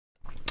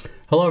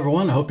Hello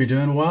everyone, I hope you're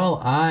doing well.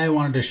 I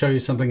wanted to show you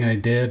something I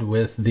did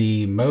with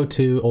the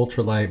MOTU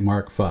Ultralite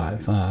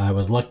MK5. I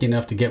was lucky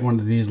enough to get one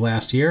of these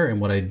last year,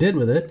 and what I did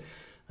with it,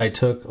 I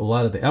took a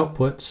lot of the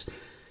outputs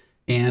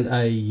and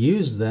I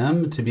used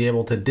them to be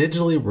able to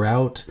digitally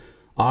route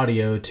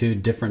audio to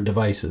different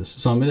devices.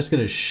 So I'm just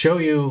going to show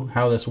you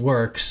how this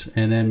works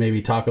and then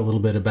maybe talk a little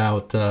bit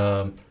about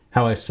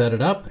how I set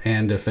it up,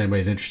 and if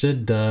anybody's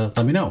interested,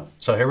 let me know.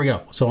 So here we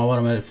go. So what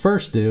I'm going to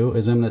first do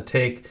is I'm going to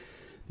take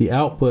the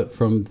output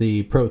from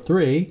the Pro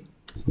 3.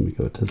 So let me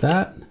go to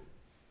that.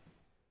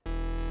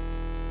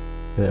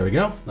 There we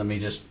go. Let me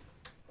just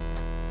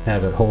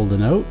have it hold a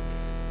note.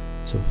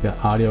 So we've got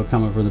audio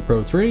coming from the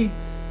Pro 3,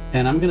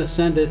 and I'm going to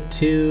send it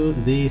to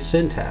the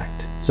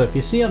Syntact. So if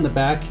you see on the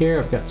back here,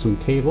 I've got some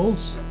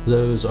cables.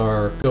 Those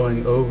are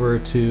going over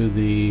to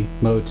the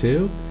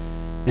MOTU.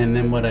 And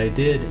then what I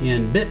did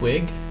in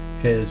Bitwig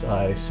is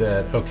I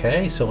said,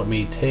 okay, so let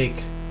me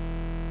take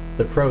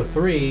the Pro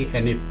 3,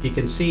 and if you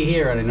can see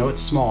here, and I know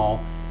it's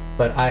small,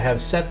 but I have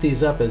set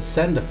these up as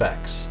send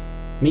effects,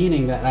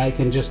 meaning that I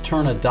can just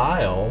turn a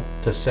dial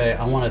to say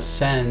I want to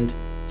send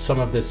some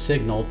of this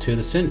signal to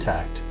the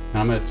Syntact. And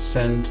I'm going to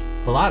send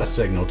a lot of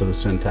signal to the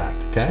Syntact,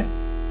 okay?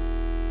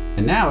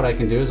 And now what I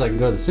can do is I can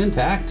go to the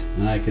Syntact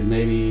and I can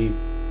maybe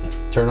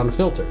turn on a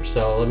filter.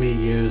 So let me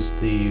use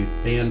the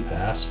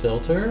bandpass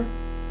filter.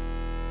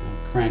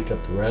 I'll crank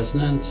up the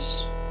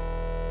resonance.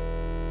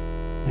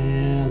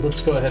 And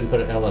let's go ahead and put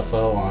an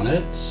LFO on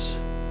it so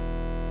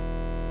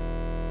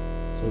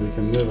we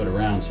can move it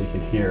around so you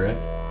can hear it.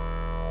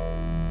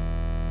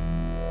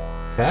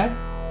 Okay.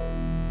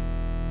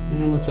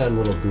 And let's add a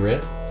little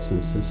grit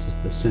since this is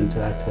the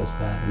Syntact has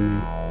that in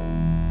the...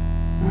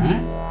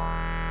 Alright.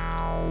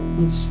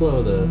 Let's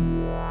slow the...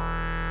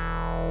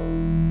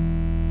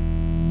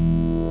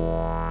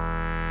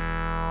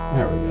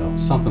 There we go.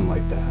 Something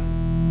like that.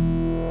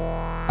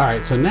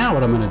 Alright, so now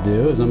what I'm going to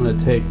do is I'm going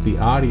to take the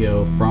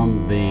audio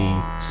from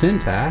the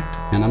Syntact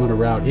and I'm going to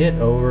route it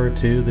over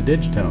to the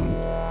Digitone.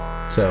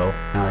 So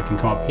now I can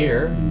come up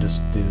here and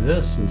just do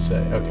this and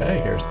say, okay,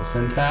 here's the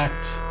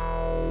Syntact.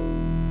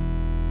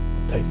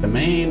 I'll take the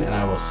main and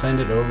I will send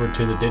it over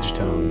to the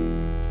Digitone.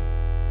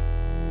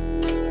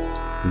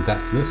 And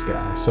that's this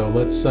guy. So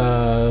let's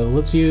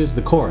use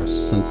the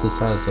chorus since this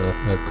has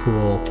a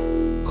cool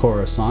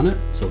chorus on it.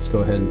 So let's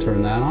go ahead and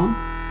turn that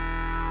on.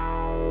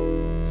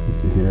 So you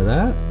can hear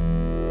that.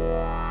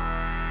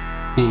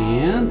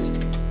 And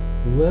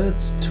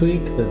let's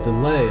tweak the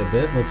delay a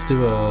bit. Let's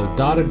do a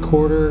dotted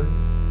quarter,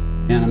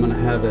 and I'm going to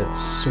have it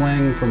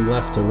swing from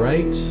left to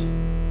right.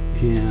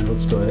 And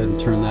let's go ahead and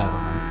turn that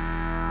on.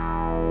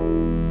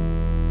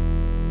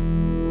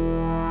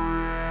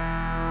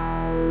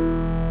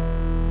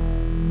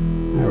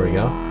 There we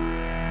go.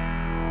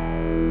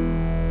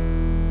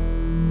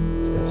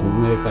 It's got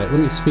some, maybe if let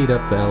me speed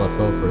up the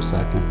LFO for a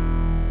second.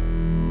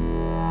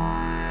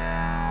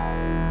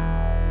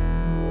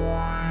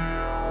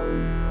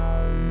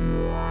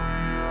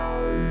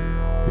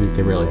 You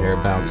can really hear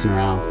it bouncing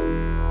around.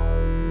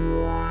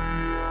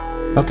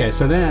 Okay,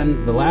 so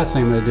then the last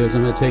thing I'm going to do is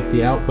I'm going to take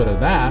the output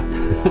of that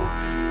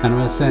and I'm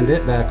going to send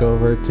it back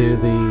over to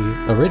the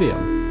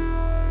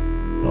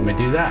Iridium. So let me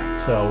do that.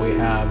 So we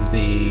have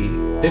the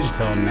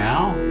Digitone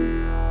now.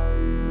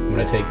 I'm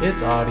going to take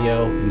its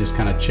audio and just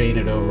kind of chain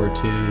it over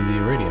to the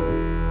Iridium.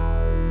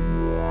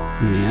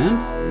 And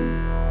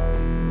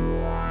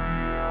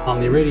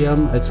on the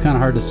Iridium, it's kind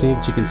of hard to see,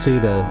 but you can see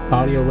the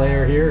audio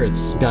layer here.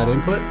 It's got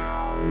input.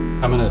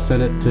 I'm going to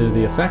send it to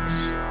the effects.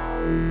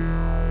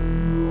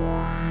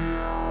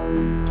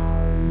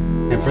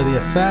 And for the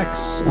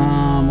effects,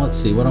 let's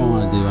see, what do I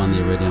want to do on the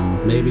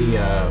Iridium? Maybe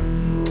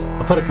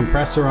I'll put a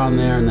compressor on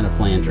there and then a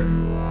flanger.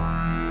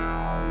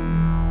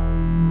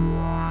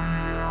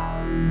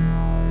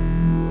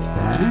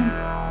 Okay.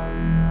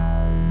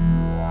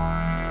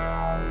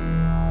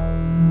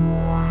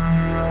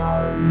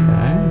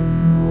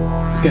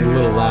 Okay. It's getting a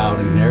little loud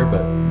in here,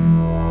 but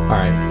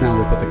alright, now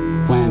we put the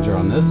flanger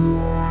on this.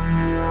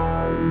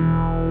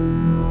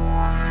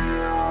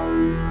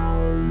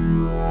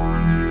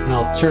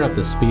 I'll turn up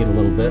the speed a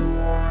little bit.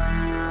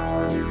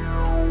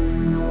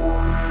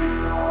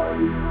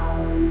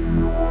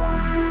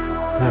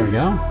 There we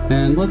go.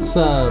 And let's,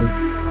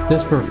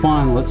 just for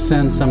fun, let's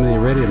send some of the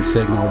Iridium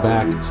signal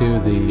back to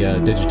the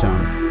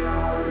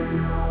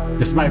Digitone.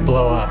 This might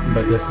blow up,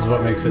 but this is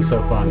what makes it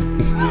so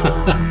fun.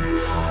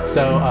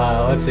 So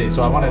let's see.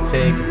 So I want to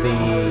take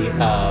the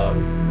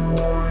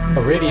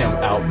Iridium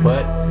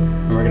output,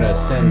 and we're going to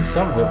send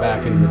some of it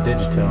back into the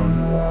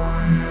Digitone.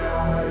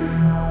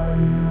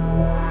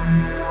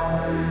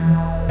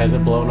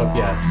 Hasn't blown up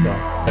yet, so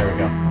there we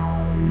go.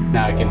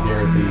 Now I can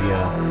hear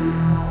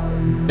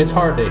the, it's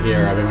hard to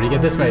hear, I mean, when you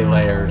get this many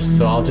layers,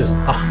 so I'll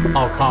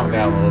calm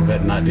down a little bit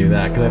and not do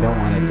that, because I don't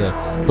want it to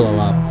blow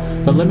up.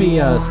 But let me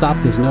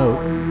stop this note.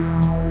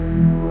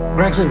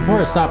 Or actually, before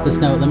I stop this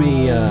note,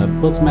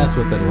 let's mess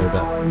with it a little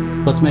bit.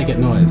 Let's make it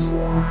noise.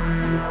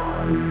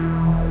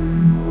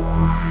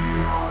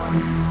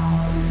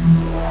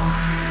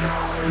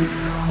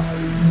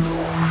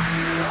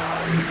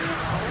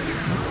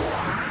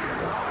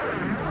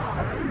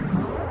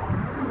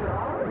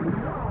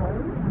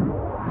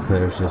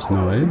 there's just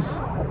noise.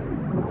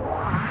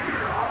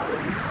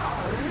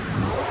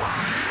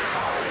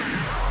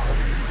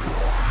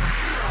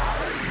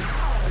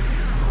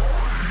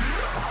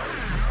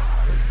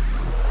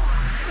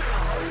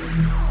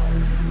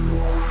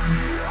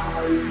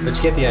 But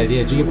you get the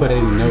idea. You can put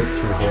any note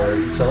through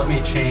here. So let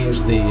me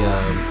change the,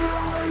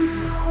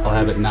 I'll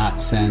have it not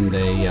send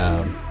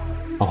a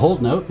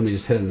hold note. Let me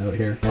just hit a note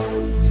here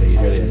so you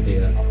hear the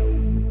idea.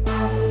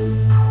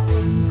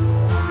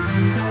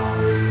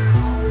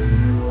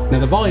 Now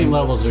the volume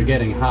levels are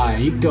getting high.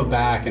 You can go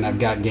back and I've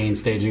got gain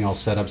staging all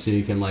set up so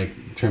you can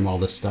like trim all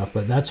this stuff.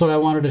 But that's what I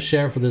wanted to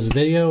share for this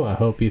video. I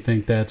hope you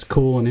think that's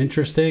cool and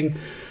interesting.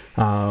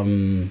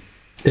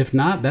 If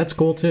not, that's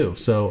cool too.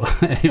 So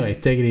anyway,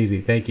 take it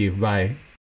easy. Thank you. Bye.